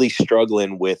 He's really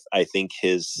struggling with, I think,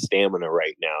 his stamina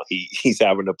right now. He's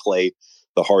having to play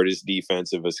the hardest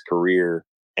defense of his career,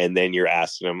 and then you're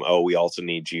asking him, "Oh, we also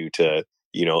need you to,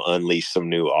 unleash some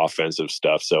new offensive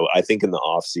stuff." So I think in the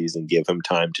off season, give him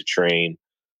time to train,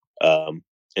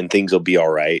 and things will be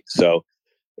all right. So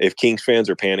if Kings fans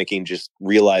are panicking, just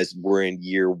realize we're in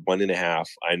year 1.5.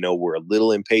 I know we're a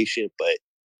little impatient, but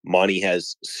Monty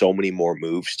has so many more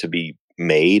moves to be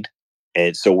made.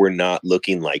 And so we're not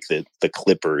looking like the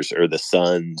Clippers or the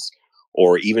Suns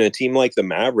or even a team like the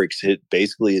Mavericks. It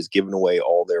basically has given away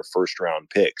all their first round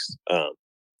picks.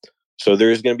 So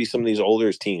there's going to be some of these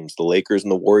older teams. The Lakers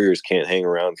and the Warriors can't hang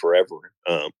around forever.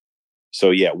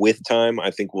 So yeah, with time, I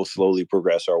think we'll slowly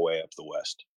progress our way up the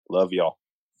West. Love y'all.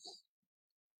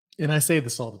 And I say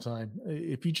this all the time.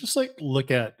 If you just look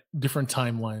at different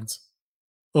timelines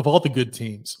of all the good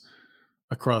teams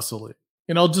across the league,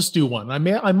 and I'll just do one.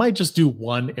 I might just do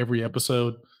one every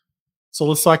episode. So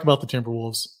let's talk about the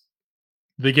Timberwolves.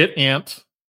 They get amped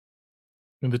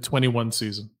in the 21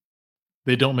 season.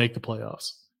 They don't make the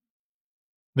playoffs.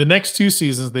 The next 2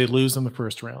 seasons, they lose in the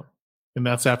first round. And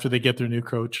that's after they get their new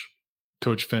coach,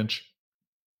 Coach Finch.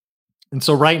 And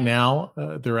so right now,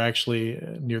 they're actually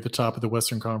near the top of the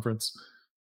Western Conference.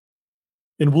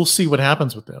 And we'll see what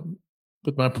happens with them.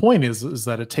 But my point is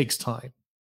that it takes time.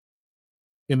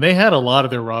 And they had a lot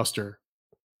of their roster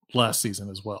last season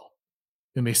as well.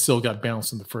 And they still got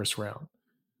bounced in the first round.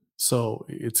 So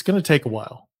it's going to take a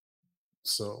while.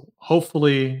 So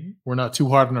hopefully we're not too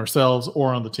hard on ourselves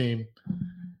or on the team.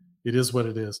 It is what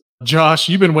it is. Josh,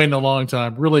 you've been waiting a long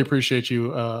time. Really appreciate you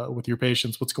with your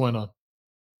patience. What's going on?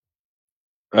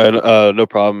 No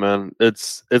problem, man.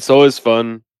 It's always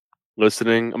fun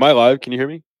listening. Am I live? Can you hear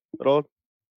me at all?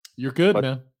 You're good,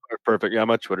 man. Perfect. Yeah,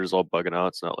 my Twitter's all bugging out.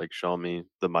 It's not like showing me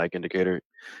the mic indicator.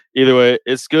 Either way,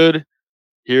 it's good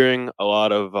hearing a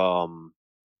lot of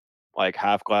like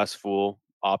half glass full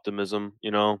optimism,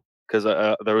 because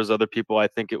there was other people. I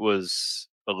think it was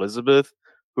Elizabeth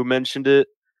who mentioned it.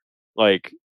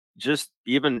 Like, just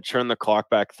even turn the clock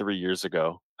back 3 years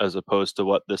ago, as opposed to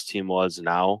what this team was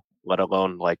now, let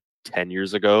alone like 10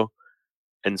 years ago,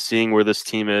 and seeing where this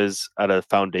team is at a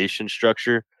foundation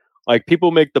structure. Like,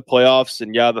 people make the playoffs,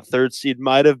 and yeah, the third seed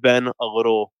might have been a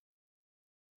little,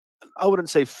 I wouldn't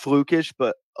say flukish,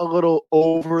 but a little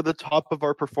over the top of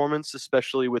our performance,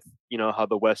 especially with, how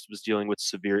the West was dealing with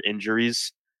severe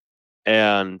injuries.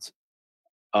 And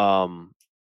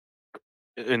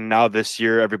now this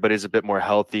year, everybody's a bit more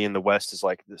healthy, and the West is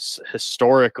like this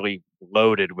historically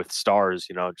loaded with stars,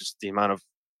 just the amount of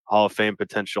Hall of Fame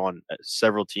potential on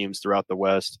several teams throughout the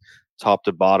West, top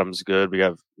to bottom's good. We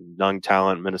have young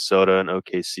talent, Minnesota and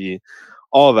OKC,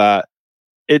 all that.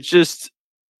 It just,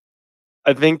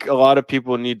 I think a lot of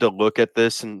people need to look at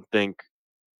this and think,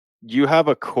 you have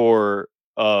a core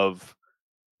of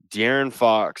De'Aaron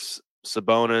Fox,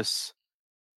 Sabonis,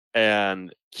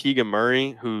 and Keegan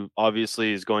Murray, who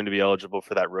obviously is going to be eligible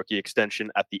for that rookie extension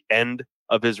at the end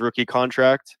of his rookie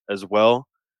contract as well.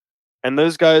 And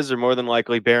those guys are more than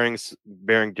likely, bearing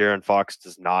De'Aaron Fox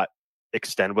does not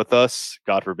extend with us,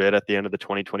 God forbid, at the end of the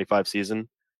 2025 season.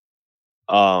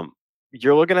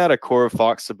 You're looking at a core of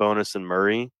Fox, Sabonis, and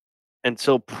Murray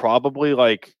until probably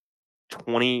like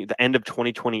the end of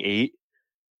 2028,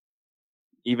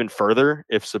 even further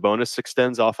if Sabonis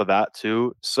extends off of that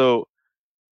too. So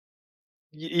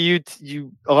you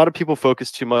a lot of people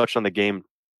focus too much on the game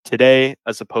today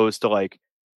as opposed to like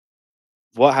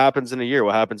what happens in a year,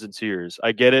 what happens in 2 years.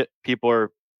 I get it. People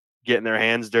are getting their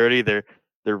hands dirty. They're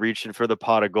reaching for the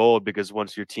pot of gold because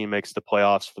once your team makes the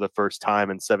playoffs for the first time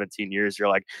in 17 years, you're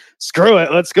like, screw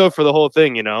it, let's go for the whole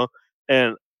thing,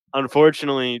 And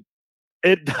unfortunately,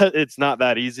 it's not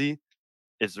that easy.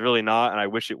 It's really not, and I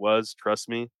wish it was, trust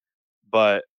me.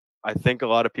 But I think a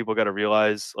lot of people got to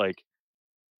realize, like,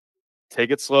 take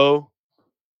it slow.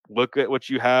 Look at what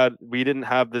you had. We didn't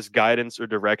have this guidance or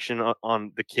direction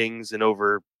on the Kings in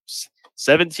over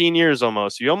 17 years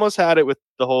almost. You almost had it with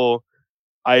the whole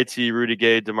IT, Rudy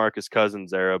Gay, DeMarcus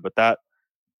Cousins era, but that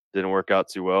didn't work out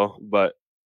too well. But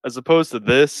as opposed to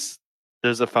this,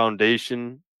 there's a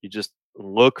foundation. You just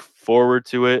look forward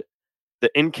to it.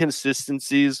 The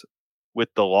inconsistencies with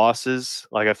the losses,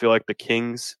 like I feel like the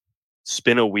Kings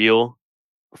spin a wheel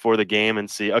before the game and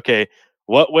see, okay,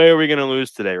 what way are we going to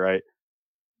lose today, right?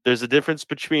 There's a difference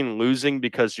between losing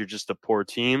because you're just a poor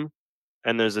team,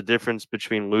 and there's a difference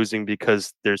between losing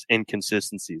because there's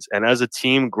inconsistencies. And as a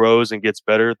team grows and gets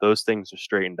better, those things are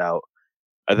straightened out.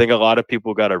 I think a lot of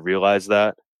people got to realize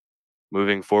that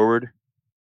moving forward.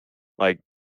 Like,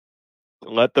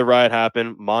 let the ride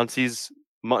happen.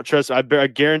 Trust, I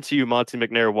guarantee you Monty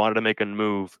McNair wanted to make a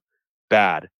move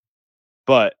bad,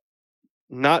 but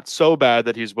not so bad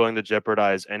that he's willing to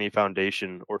jeopardize any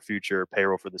foundation or future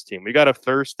payroll for this team. We got to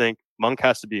first think Monk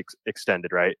has to be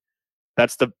extended, right?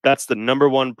 That's the number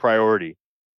one priority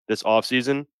this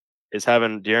offseason, is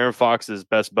having De'Aaron Fox's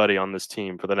best buddy on this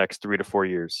team for the next 3 to 4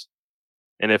 years.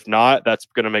 And if not, that's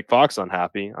going to make Fox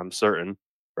unhappy, I'm certain,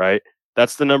 right?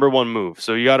 That's the number one move.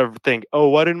 So you got to think, oh,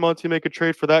 why didn't Monty make a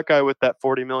trade for that guy with that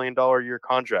 $40 million a year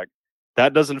contract?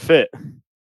 That doesn't fit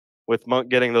with Monk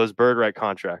getting those bird right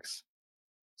contracts.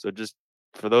 So just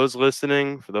for those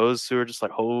listening, for those who are just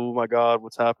like, oh my God,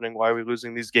 what's happening? Why are we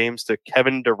losing these games to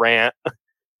Kevin Durant?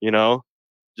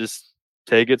 Just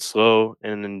take it slow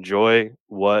and enjoy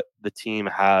what the team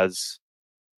has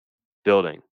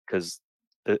building, because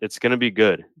it's going to be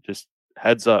good. Just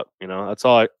heads up, that's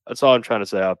all I'm trying to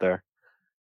say out there.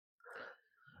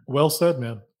 Well said,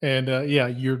 man. And yeah,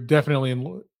 you're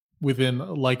definitely within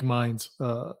like minds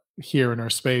here in our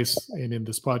space and in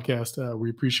this podcast.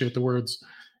 We appreciate the words,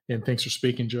 and thanks for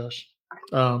speaking, Josh.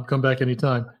 Come back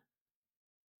anytime.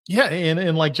 Yeah,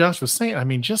 and like Josh was saying, I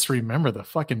mean, just remember the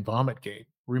fucking vomit game.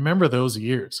 Remember those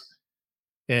years.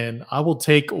 And I will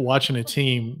take watching a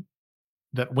team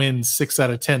that wins 6 out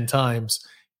of 10 times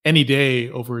any day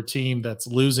over a team that's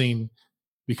losing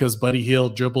because Buddy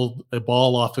Hield dribbled a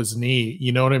ball off his knee.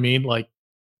 You know what I mean? Like,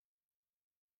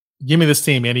 give me this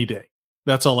team any day.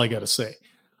 That's all I got to say.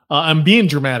 I'm being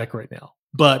dramatic right now,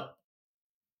 but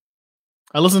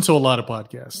I listen to a lot of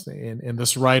podcasts, and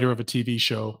this writer of a TV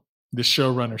show, this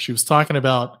showrunner, she was talking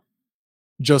about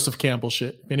Joseph Campbell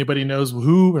shit. If anybody knows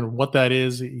who and what that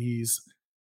is, he's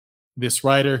this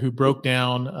writer who broke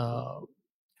down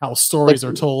how stories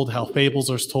are told, how fables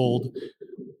are told.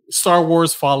 Star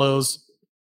Wars follows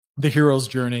the hero's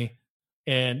journey.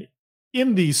 And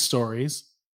in these stories,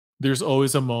 there's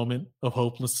always a moment of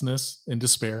hopelessness and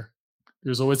despair.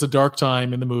 There's always a dark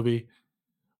time in the movie,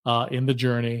 in the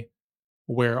journey,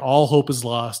 where all hope is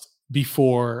lost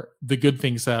before the good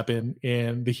things happen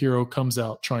and the hero comes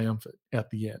out triumphant at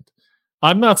the end.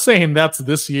 I'm not saying that's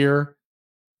this year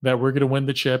that we're going to win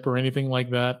the chip or anything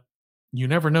like that. You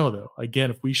never know, though. Again,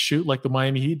 if we shoot like the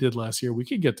Miami Heat did last year, we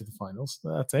could get to the finals.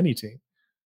 That's any team.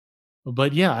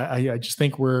 But yeah, I just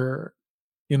think we're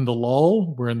in the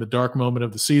lull. We're in the dark moment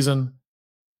of the season.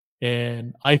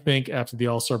 And I think after the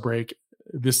All-Star break,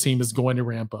 this team is going to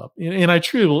ramp up. And I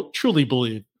truly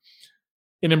believe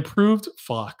an improved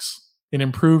Fox, an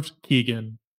improved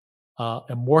Keegan,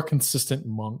 a more consistent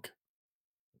Monk,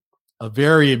 a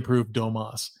very improved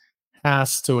Domas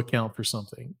has to account for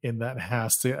something. And that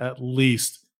has to at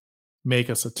least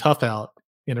make us a tough out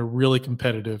in a really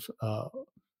competitive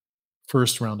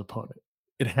first round opponent.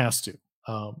 It has to.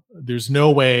 There's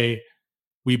no way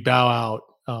we bow out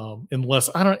unless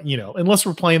unless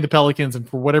we're playing the Pelicans and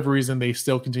for whatever reason they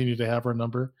still continue to have our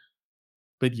number.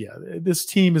 But yeah, this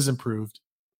team is improved.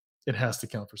 It has to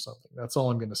count for something. That's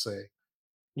all I'm going to say.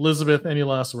 Elizabeth, any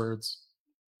last words?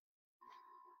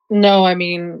 No, I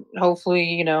mean,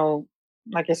 hopefully,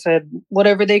 like I said,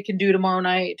 whatever they can do tomorrow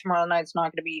night's not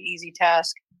going to be an easy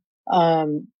task.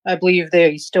 I believe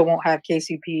they still won't have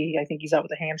KCP. I think he's out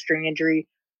with a hamstring injury.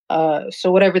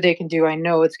 So whatever they can do, I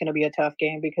know it's going to be a tough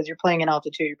game because you're playing in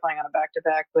altitude, you're playing on a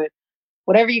back-to-back, but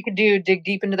whatever you can do, dig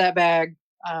deep into that bag.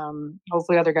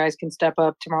 Hopefully other guys can step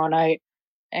up tomorrow night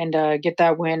and get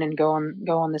that win and go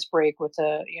on this break with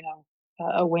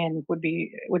a win would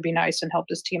be nice and help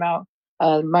this team out.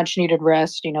 Much needed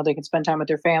rest. They can spend time with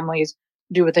their families,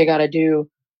 do what they got to do,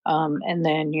 and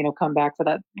then come back for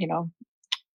that.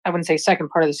 I wouldn't say second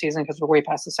part of the season because we're way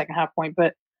past the second half point,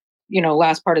 but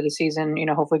last part of the season,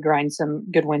 hopefully grind some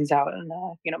good wins out and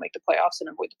make the playoffs and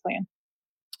avoid the play-in.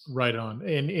 Right on.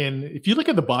 And if you look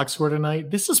at the box score tonight,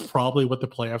 this is probably what the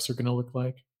playoffs are going to look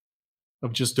like,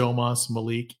 of just Domas,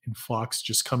 Malik, and Fox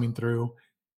just coming through,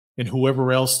 and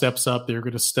whoever else steps up, they're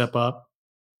going to step up.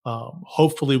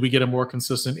 Hopefully we get a more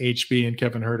consistent HB and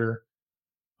Kevin Huerter.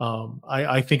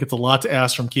 I think it's a lot to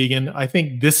ask from Keegan. I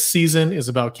think this season is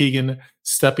about Keegan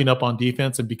stepping up on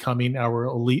defense and becoming our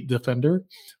elite defender.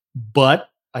 But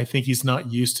I think he's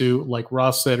not used to, like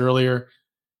Ross said earlier,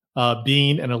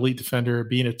 being an elite defender,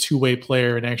 being a two-way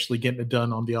player, and actually getting it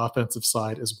done on the offensive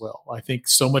side as well. I think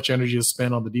so much energy is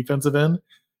spent on the defensive end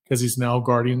because he's now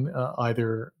guarding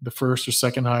either the first or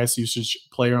second highest usage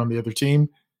player on the other team,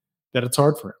 that it's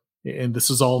hard for him. And this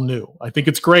is all new. I think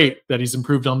it's great that he's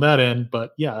improved on that end,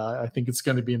 but yeah, I think it's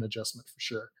going to be an adjustment for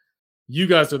sure. You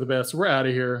guys are the best. We're out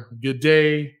of here. Good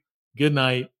day, good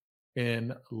night,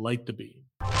 and light the beam.